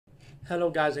Hello,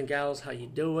 guys and gals. How you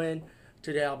doing?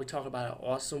 Today I'll be talking about an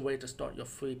awesome way to start your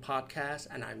free podcast,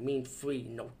 and I mean free.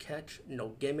 No catch, no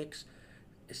gimmicks.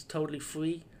 It's totally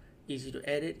free, easy to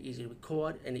edit, easy to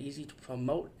record, and easy to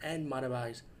promote and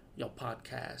monetize your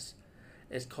podcast.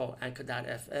 It's called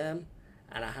Anchor.fm,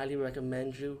 and I highly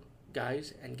recommend you,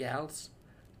 guys and gals,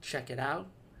 check it out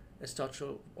and start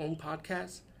your own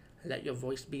podcast and let your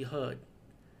voice be heard.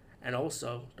 And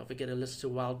also, don't forget to listen to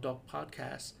Wild Dog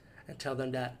Podcast and tell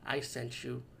them that I sent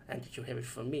you and that you hear it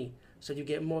from me. So you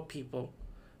get more people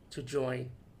to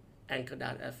join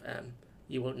Anchor.fm.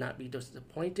 You will not be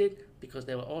disappointed because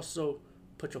they will also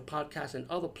put your podcast in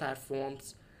other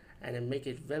platforms and then make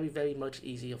it very, very much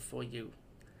easier for you.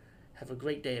 Have a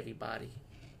great day, everybody.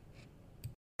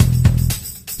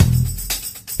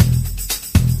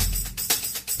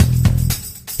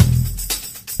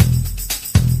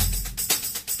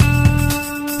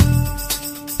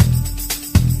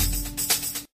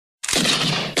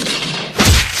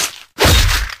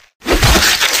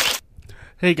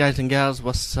 Hey guys and gals,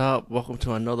 what's up? Welcome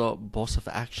to another Boss of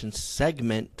Action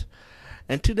segment.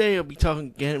 And today I'll be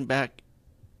getting back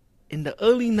in the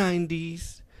early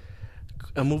 90s,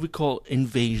 a movie called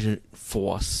Invasion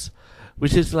Force,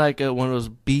 which is like one of those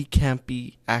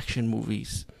B-campy action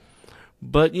movies.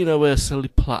 But, with a silly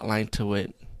plot line to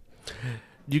it.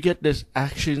 You get this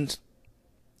action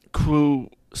crew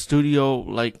studio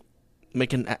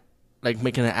making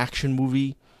an action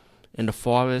movie in the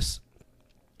forest.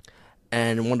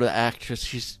 And one of the actors,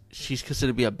 she's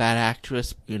considered to be a bad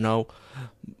actress, because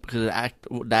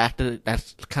the actor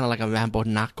that's kind of like a Rambo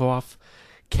knockoff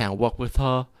can't work with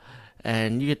her.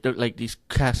 And you get these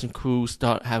cast and crew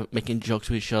start making jokes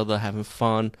with each other, having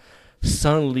fun.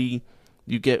 Suddenly,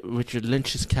 you get Richard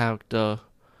Lynch's character,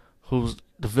 who's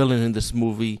the villain in this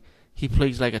movie. He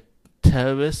plays like a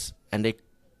terrorist, and they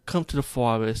come to the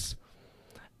forest,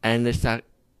 and they start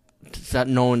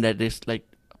knowing that there's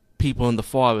people in the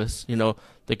forest,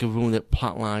 they could ruin their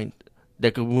plot line.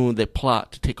 They could ruin their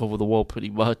plot to take over the world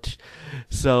pretty much.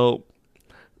 So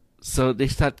they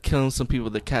start killing some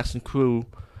people, the cast and crew,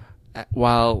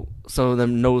 while some of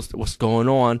them knows what's going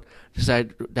on.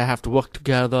 Decide they have to work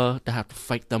together. They have to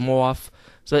fight them off.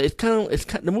 So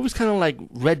the movie's kind of like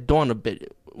Red Dawn a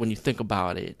bit when you think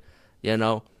about it,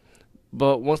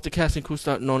 But once the cast and crew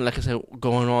start knowing, like I said,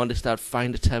 going on, they start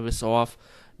fighting the terrorists off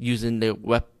using their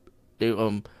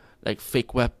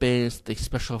fake weapons, the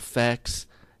special effects,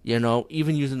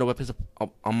 even using the weapons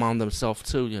among themselves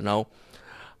too,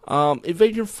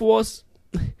 Invasion Force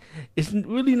is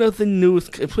really nothing new. It's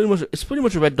pretty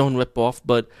much a Red Dawn ripoff,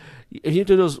 but if you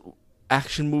do those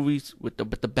action movies with the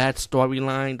bad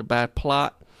storyline, the bad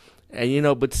plot,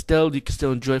 and but still you can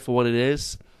still enjoy it for what it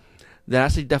is, then I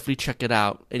say definitely check it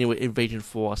out. Anyway, Invasion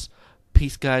Force.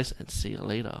 Peace, guys, and see you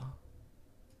later.